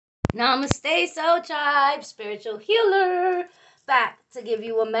Namaste, Soul Tribe, spiritual healer, back to give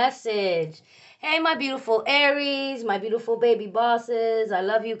you a message. Hey, my beautiful Aries, my beautiful baby bosses. I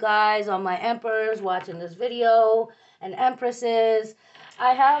love you guys, all my emperors watching this video, and empresses. I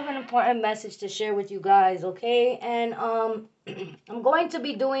have an important message to share with you guys, okay? And I'm going to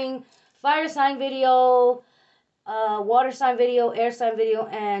be doing fire sign video, water sign video, air sign video,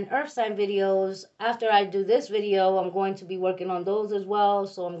 and earth sign videos. After I do this video, I'm going to be working on those as well.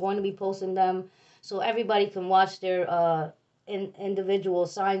 So I'm going to be posting them so everybody can watch their individual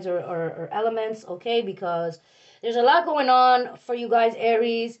signs or elements, okay? Because there's a lot going on for you guys,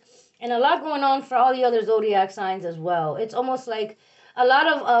 Aries, and a lot going on for all the other zodiac signs as well. It's almost like a lot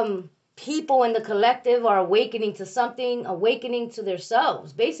of people in the collective are awakening to something, awakening to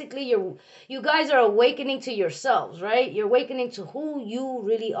themselves. Basically, you guys are awakening to yourselves, right? You're awakening to who you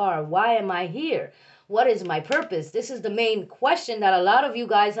really are. Why am I here? What is my purpose? This is the main question that a lot of you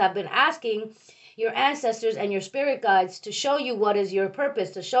guys have been asking your ancestors and your spirit guides, to show you what is your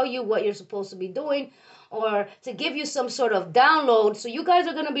purpose, to show you what you're supposed to be doing, or to give you some sort of download. So you guys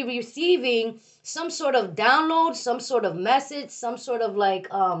are going to be receiving some sort of download, some sort of message, some sort of like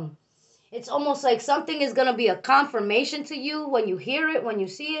it's almost like something is going to be a confirmation to you when you hear it, when you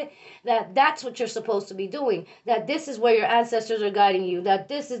see it, that that's what you're supposed to be doing, that this is where your ancestors are guiding you, that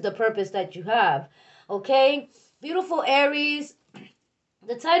this is the purpose that you have. Okay? Beautiful Aries,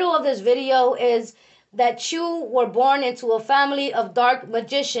 the title of this video is that you were born into a family of dark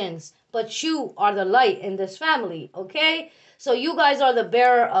magicians, but you are the light in this family, okay? So you guys are the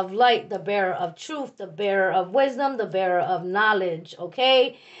bearer of light, the bearer of truth, the bearer of wisdom, the bearer of knowledge,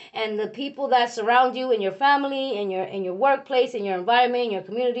 okay? And the people that surround you in your family, in your workplace, in your environment, in your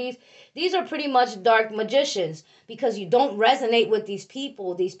communities, these are pretty much dark magicians, because you don't resonate with these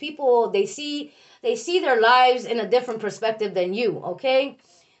people. These people, they see their lives in a different perspective than you, okay?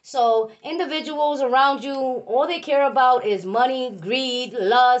 So individuals around you, all they care about is money, greed,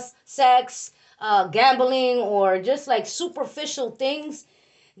 lust, sex, gambling, or just like superficial things.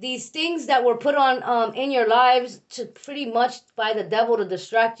 These things that were put on in your lives to pretty much by the devil to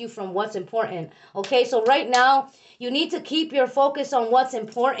distract you from what's important. Okay, so right now you need to keep your focus on what's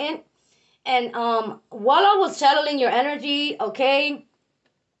important. And while I was channeling your energy, okay,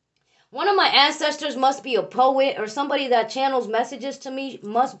 one of my ancestors must be a poet, or somebody that channels messages to me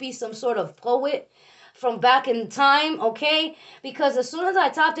must be some sort of poet from back in time, okay? Because as soon as I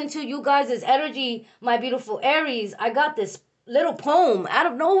tapped into you guys' energy, my beautiful Aries, I got this little poem out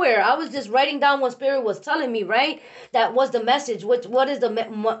of nowhere. I was just writing down what spirit was telling me, right? That was the message. What is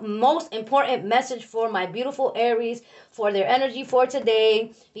the most important message for my beautiful Aries, for their energy for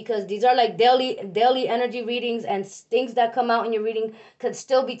today? Because these are like daily energy readings, and things that come out in your reading could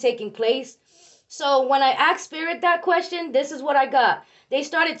still be taking place. So when I asked spirit that question, this is what I got. They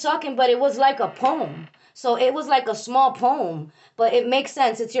started talking, but it was like a poem. So it was like a small poem, but it makes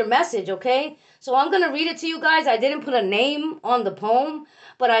sense. It's your message, okay? So I'm going to read it to you guys. I didn't put a name on the poem,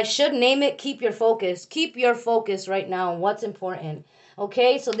 but I should name it Keep Your Focus. Keep your focus right now on what's important.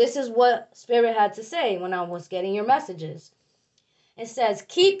 Okay? So this is what Spirit had to say when I was getting your messages. It says,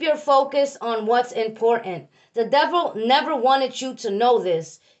 keep your focus on what's important. The devil never wanted you to know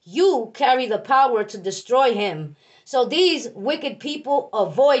this. You carry the power to destroy him. So these wicked people,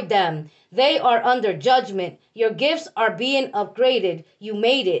 avoid them. They are under judgment. Your gifts are being upgraded. You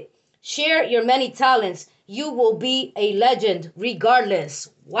made it. Share your many talents. You will be a legend regardless.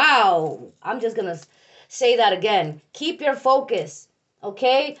 Wow. I'm just going to say that again. Keep your focus,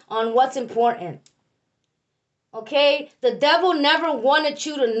 okay, on what's important. Okay? The devil never wanted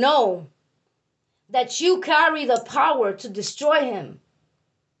you to know that you carry the power to destroy him.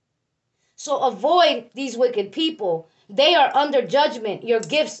 So avoid these wicked people. They are under judgment. Your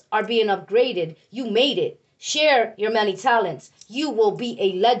gifts are being upgraded. You made it. Share your many talents. You will be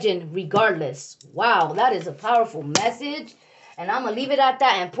a legend regardless. Wow, that is a powerful message. And I'm going to leave it at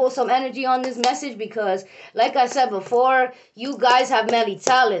that and pull some energy on this message because, like I said before, you guys have many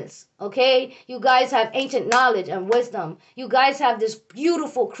talents, okay? You guys have ancient knowledge and wisdom. You guys have this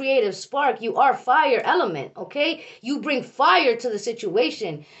beautiful creative spark. You are fire element, okay? You bring fire to the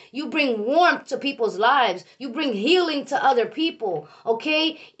situation. You bring warmth to people's lives. You bring healing to other people,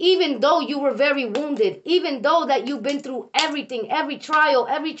 okay? Even though you were very wounded, even though that you've been through everything, every trial,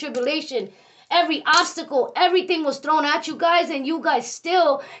 every tribulation, every obstacle, everything was thrown at you guys, and you guys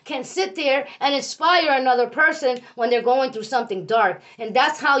still can sit there and inspire another person when they're going through something dark. And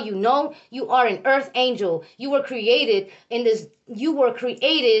that's how you know you are an earth angel. You were created in this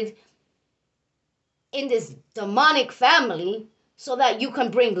demonic family so that you can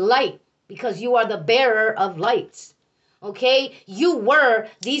bring light, because you are the bearer of lights. Okay, you were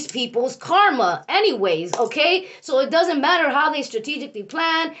these people's karma anyways. Okay, so it doesn't matter how they strategically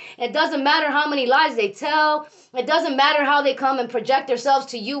plan, it doesn't matter how many lies they tell, it doesn't matter how they come and project themselves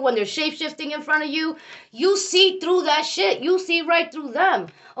to you when they're shape-shifting in front of you. You see through that shit, you see right through them.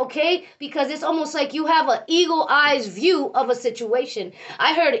 Okay, because it's almost like you have an eagle eyes view of a situation.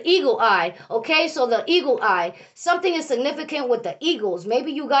 I heard eagle eye. Okay, so the eagle eye, something is significant with the eagles.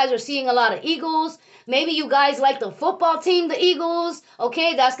 Maybe you guys are seeing a lot of eagles. Maybe you guys like the football team, the Eagles.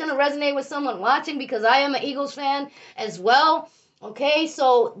 Okay, that's going to resonate with someone watching because I am an Eagles fan as well. Okay,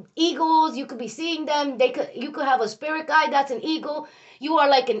 so eagles, you could be seeing them. You could have a spirit guide that's an eagle. You are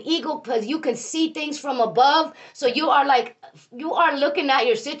like an eagle because you can see things from above. So you are looking at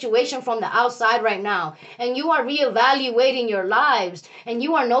your situation from the outside right now, and you are reevaluating your lives, and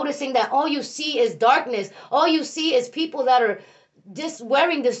you are noticing that all you see is darkness. All you see is people that are just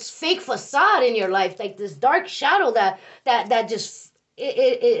wearing this fake facade in your life, like this dark shadow that just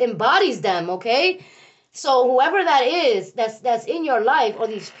it embodies them. Okay, so whoever that is that's in your life, or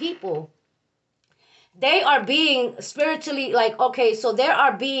these people, they are being spiritually, like, okay, so they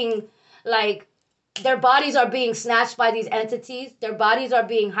are being like, their bodies are being snatched by these entities. Their bodies are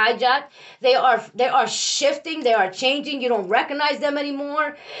being hijacked. They are shifting. They are changing. You don't recognize them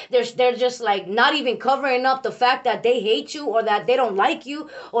anymore. They're just like not even covering up the fact that they hate you, or that they don't like you,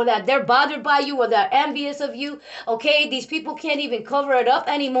 or that they're bothered by you, or they're envious of you. Okay, these people can't even cover it up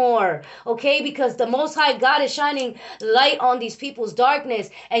anymore. Okay, because the Most High God is shining light on these people's darkness,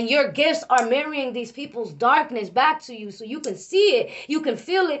 and your gifts are mirroring these people's darkness back to you, so you can see it, you can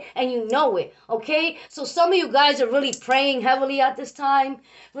feel it, and you know it. Okay, so some of you guys are really praying heavily at this time,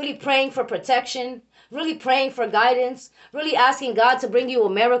 really praying for protection, really praying for guidance, really asking God to bring you a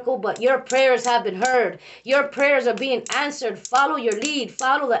miracle, but your prayers have been heard. Your prayers are being answered. Follow your lead,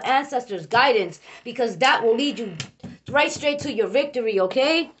 follow the ancestors' guidance, because that will lead you right straight to your victory.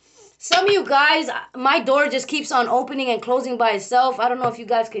 Okay, some of you guys, my door just keeps on opening and closing by itself. I don't know if you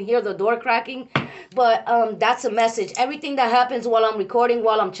guys can hear the door cracking, but that's a message. Everything that happens while I'm recording,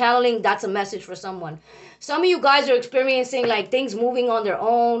 while I'm channeling, that's a message for someone. Some of you guys are experiencing like things moving on their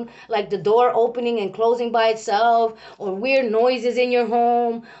own, like the door opening and closing by itself, or weird noises in your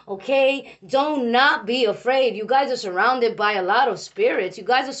home. Okay, do not be afraid. You guys are surrounded by a lot of spirits. You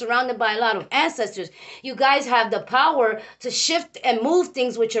guys are surrounded by a lot of ancestors. You guys have the power to shift and move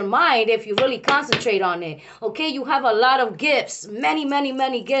things with your mind if you really concentrate on it. Okay, you have a lot of gifts, many, many,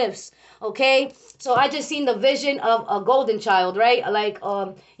 many gifts. Okay, so I just seen the vision of a golden child, right? Like,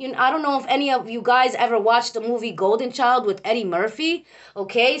 I don't know if any of you guys ever watched the movie Golden Child with Eddie Murphy.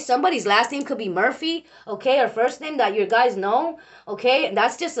 Okay, somebody's last name could be Murphy. Okay, or first name that you guys know. Okay,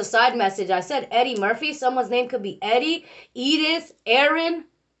 that's just a side message. I said Eddie Murphy. Someone's name could be Eddie, Edith, Aaron.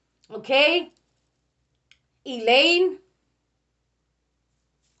 Okay, Elaine.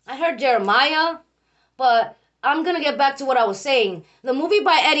 I heard Jeremiah, but I'm gonna get back to what I was saying. The movie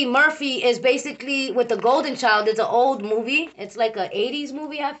by Eddie Murphy is basically with the Golden Child. It's an old movie. It's like a 80s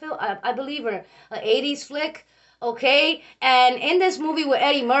movie, I believe, or an 80s flick. Okay, and in this movie with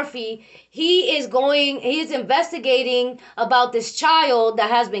Eddie Murphy, he's investigating about this child that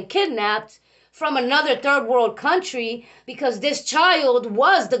has been kidnapped from another third world country, because this child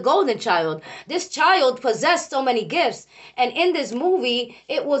was the golden child. This child possessed so many gifts. And in this movie,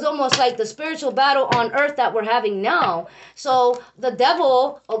 it was almost like the spiritual battle on earth that we're having now. So the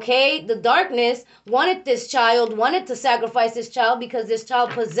devil, okay, the darkness, wanted this child, wanted to sacrifice this child, because this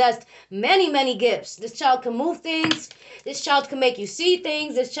child possessed many, many gifts. This child can move things. This child can make you see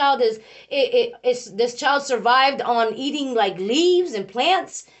things. This child this child survived on eating like leaves and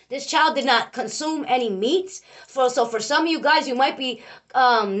plants. This child did not consume any meats. So for some of you guys, you might be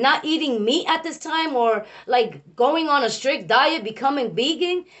not eating meat at this time, or like going on a strict diet, becoming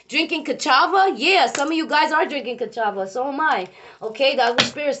vegan, drinking kachava. Yeah, some of you guys are drinking kachava. So am I. Okay, that's what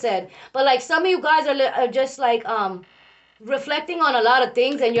Spirit said. But like some of you guys are just like reflecting on a lot of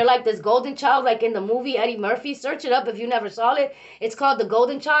things, and you're like this golden child, like in the movie Eddie Murphy. Search it up if you never saw it. It's called The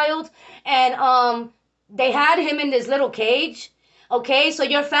Golden Child, and they had him in this little cage. Okay, so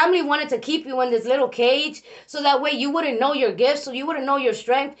your family wanted to keep you in this little cage, so that way you wouldn't know your gifts, so you wouldn't know your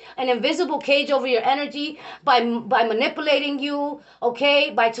strength. An invisible cage over your energy by manipulating you, okay,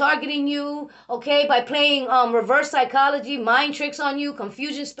 by targeting you, okay, by playing reverse psychology, mind tricks on you,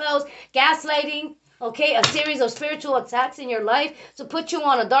 confusion spells, gaslighting. Okay, a series of spiritual attacks in your life to put you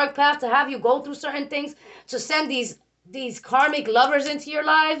on a dark path, to have you go through certain things, to send these karmic lovers into your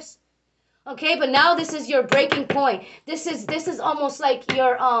lives. Okay, but now this is your breaking point. This is almost like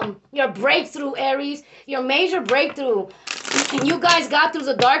your breakthrough, Aries, your major breakthrough. You guys got through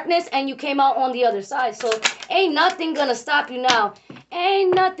the darkness and you came out on the other side. So ain't nothing gonna stop you now.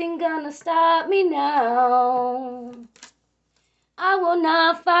 Ain't nothing gonna stop me now. I will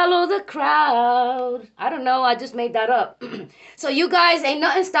not follow the crowd. I don't know. I just made that up. So you guys, ain't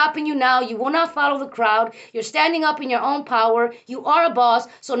nothing stopping you now. You will not follow the crowd. You're standing up in your own power. You are a boss.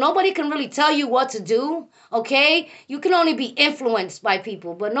 So nobody can really tell you what to do. Okay? You can only be influenced by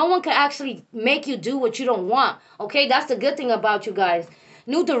people. But no one can actually make you do what you don't want. Okay? That's the good thing about you guys.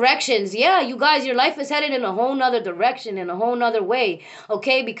 New directions. Yeah, you guys, your life is headed in a whole nother direction, in a whole nother way.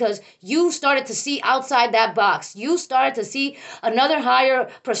 Okay, because you started to see outside that box. You started to see another higher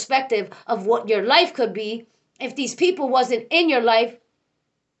perspective of what your life could be if these people wasn't in your life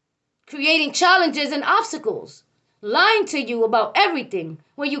creating challenges and obstacles, lying to you about everything,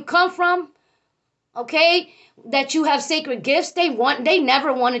 where you come from. Okay, that you have sacred gifts. They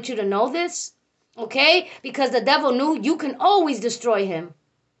never wanted you to know this. Okay, because the devil knew you can always destroy him.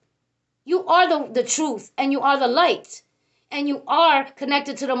 You are the truth, and you are the light, and you are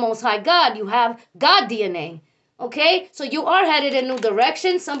connected to the Most High God. You have God DNA. Okay? So you are headed in new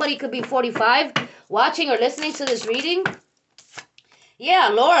direction. Somebody could be 45 watching or listening to this reading. Yeah,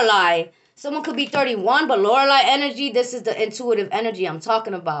 Lorelei. Someone could be 31, but Lorelei energy, this is the intuitive energy I'm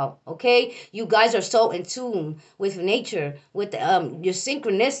talking about. Okay? You guys are so in tune with nature, with your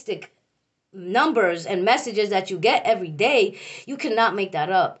synchronistic numbers and messages that you get every day. You cannot make that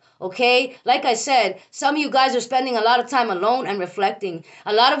up. Okay, like I said, some of you guys are spending a lot of time alone and reflecting.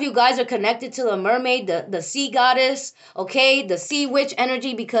 A lot of you guys are connected to the mermaid, the sea goddess, okay, the sea witch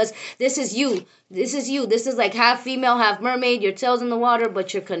energy, because this is you. This is you. This is like half female, half mermaid. Your tail's in the water,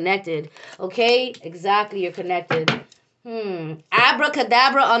 but you're connected. Okay, exactly, you're connected.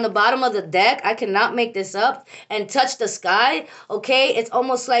 Abracadabra on the bottom of the deck. I cannot make this up. And touch the sky. Okay, it's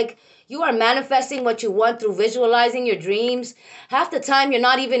almost like you are manifesting what you want through visualizing your dreams. Half the time you're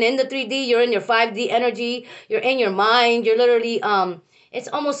not even in the 3D, you're in your 5D energy, you're in your mind, you're literally it's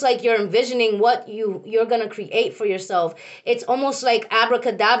almost like you're envisioning what you're going to create for yourself. It's almost like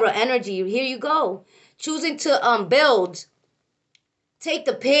abracadabra energy. Here you go. Choosing to build. Take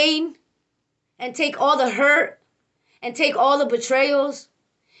the pain and take all the hurt and take all the betrayals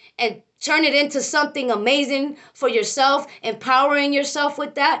and turn it into something amazing for yourself, empowering yourself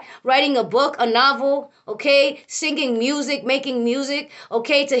with that, writing a book, a novel, okay, singing music, making music,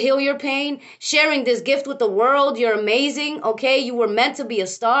 okay, to heal your pain, sharing this gift with the world. You're amazing, okay, you were meant to be a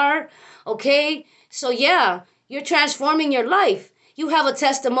star, okay, so yeah, you're transforming your life. You have a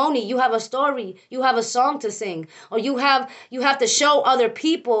testimony, you have a story, you have a song to sing, or you have to show other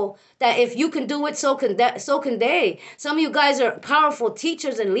people that if you can do it, so can they. Some of you guys are powerful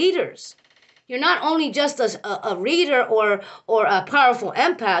teachers and leaders. You're not only just a reader or a powerful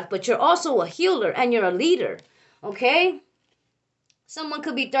empath, but you're also a healer and you're a leader. Okay? Someone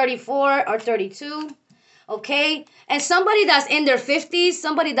could be 34 or 32. Okay? And somebody that's in their 50s,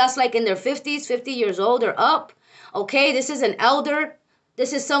 somebody that's like in their 50s, 50 years old or up. Okay? This is an elder.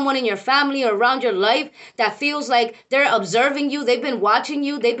 This is someone in your family or around your life that feels like they're observing you. They've been watching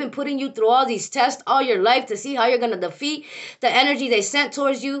you. They've been putting you through all these tests all your life to see how you're going to defeat the energy they sent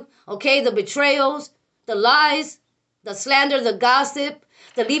towards you. Okay, the betrayals, the lies, the slander, the gossip,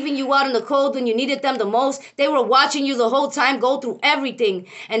 the leaving you out in the cold when you needed them the most. They were watching you the whole time go through everything,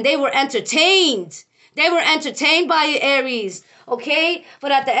 and they were entertained. They were entertained by you, Aries. Okay,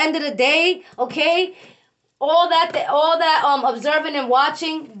 but at the end of the day, okay, all that observing and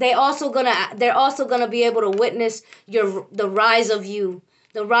watching, they're also gonna be able to witness the rise of you,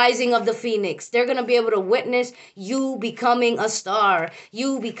 the rising of the phoenix. They're gonna be able to witness you becoming a star,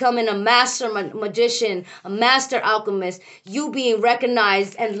 you becoming a master magician, a master alchemist, you being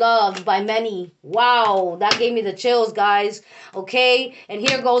recognized and loved by many. Wow, that gave me the chills, guys. Okay, and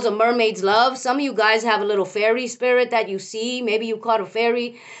here goes a mermaid's love. Some of you guys have a little fairy spirit that you see. Maybe you caught a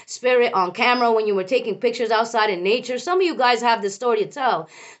fairy spirit on camera when you were taking pictures outside in nature. Some of you guys have this story to tell.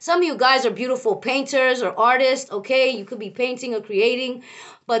 Some of you guys are beautiful painters or artists. Okay, you could be painting or creating,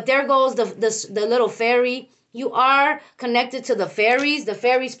 but there goes the little fairy. You are connected to the fairies. The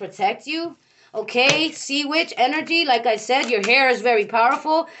fairies protect you. Okay, sea witch energy. Like I said, your hair is very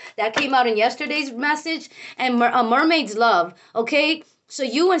powerful. That came out in yesterday's message. And a mermaid's love. Okay, so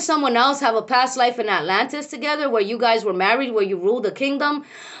you and someone else have a past life in Atlantis together where you guys were married, where you ruled a kingdom.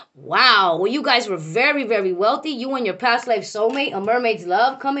 Wow, well, you guys were very, very wealthy. You and your past life soulmate, a mermaid's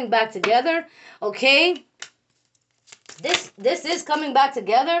love, coming back together. Okay, this is coming back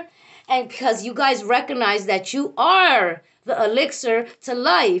together, and because you guys recognize that you are the elixir to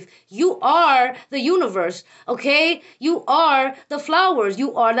life. You are the universe, okay? You are the flowers.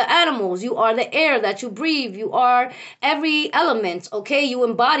 You are the animals. You are the air that you breathe. You are every element, okay? You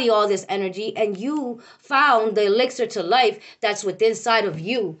embody all this energy, and you found the elixir to life that's within inside of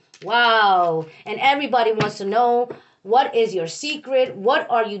you. Wow. And everybody wants to know, what is your secret? What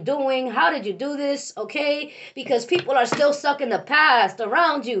are you doing? How did you do this? Okay? Because people are still stuck in the past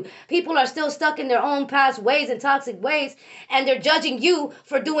around you. People are still stuck in their own past ways and toxic ways. And they're judging you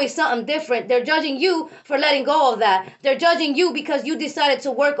for doing something different. They're judging you for letting go of that. They're judging you because you decided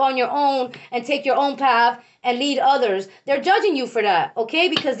to work on your own and take your own path and lead others. They're judging you for that, okay?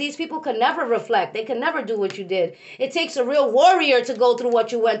 Because these people can never reflect. They can never do what you did. It takes a real warrior to go through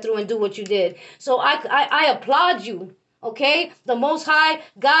what you went through and do what you did. So I applaud you, okay? The Most High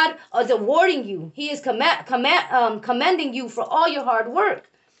God is awarding you. He is commending you for all your hard work.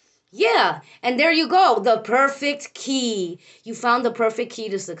 Yeah, and there you go. The perfect key. You found the perfect key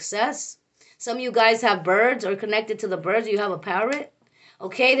to success. Some of you guys have birds or connected to the birds. You have a parrot.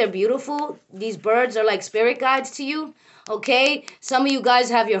 Okay, they're beautiful. These birds are like spirit guides to you. Okay, some of you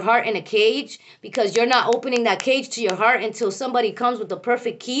guys have your heart in a cage because you're not opening that cage to your heart until somebody comes with the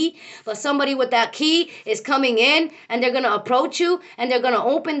perfect key. But somebody with that key is coming in, and they're going to approach you, and they're going to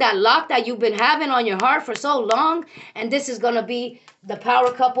open that lock that you've been having on your heart for so long. And this is going to be the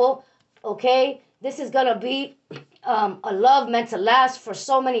power couple. Okay, this is going to be a love meant to last for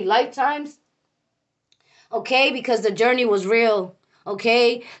so many lifetimes. Okay, because the journey was real.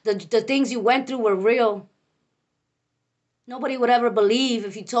 Okay, the things you went through were real. Nobody would ever believe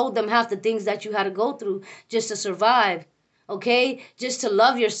if you told them half the things that you had to go through just to survive. Okay, just to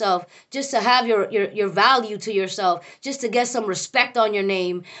love yourself, just to have your value to yourself, just to get some respect on your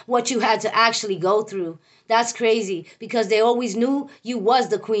name, what you had to actually go through. That's crazy, because they always knew you was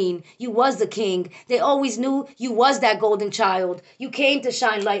the queen, you was the king. They always knew you was that golden child. You came to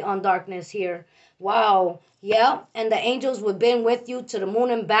shine light on darkness here. Wow. Yeah, and the angels have been with you to the moon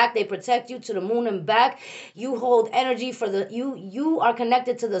and back. They protect you to the moon and back. You hold energy for you are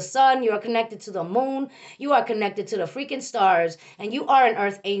connected to the sun, you are connected to the moon, you are connected to the freaking stars, and you are an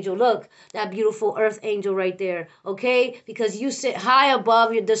earth angel. Look, that beautiful earth angel right there, okay? Because you sit high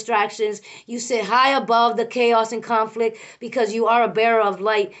above your distractions. You sit high above the chaos and conflict because you are a bearer of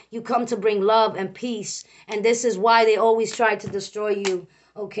light. You come to bring love and peace, and this is why they always try to destroy you,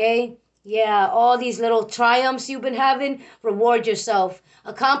 okay? Yeah, all these little triumphs you've been having, reward yourself.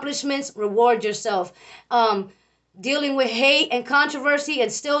 Accomplishments, reward yourself. Dealing with hate and controversy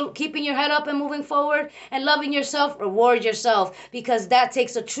and still keeping your head up and moving forward and loving yourself, reward yourself, because that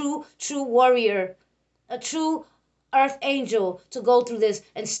takes a true warrior, a true earth angel to go through this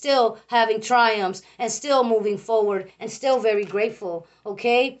and still having triumphs and still moving forward and still very grateful,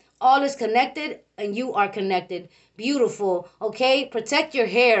 okay? All is connected and you are connected. Beautiful, okay? Protect your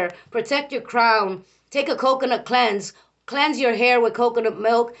hair, protect your crown. Take a coconut cleanse. Cleanse your hair with coconut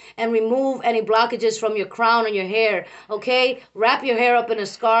milk and remove any blockages from your crown and your hair, okay? Wrap your hair up in a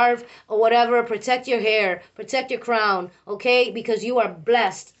scarf or whatever. Protect your hair, protect your crown, okay? Because you are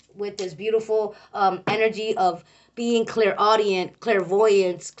blessed with this beautiful energy of being clairaudient,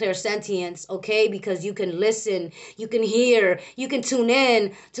 clairvoyance, clairsentience, okay? Because you can listen, you can hear, you can tune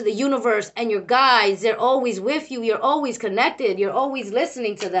in to the universe and your guides. They're always with you. You're always connected. You're always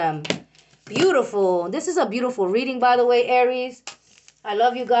listening to them. Beautiful. This is a beautiful reading, by the way, Aries. I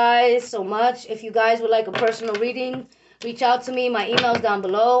love you guys so much. If you guys would like a personal reading, reach out to me. My email's down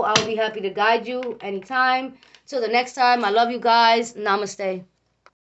below. I'll be happy to guide you anytime. Till the next time, I love you guys. Namaste.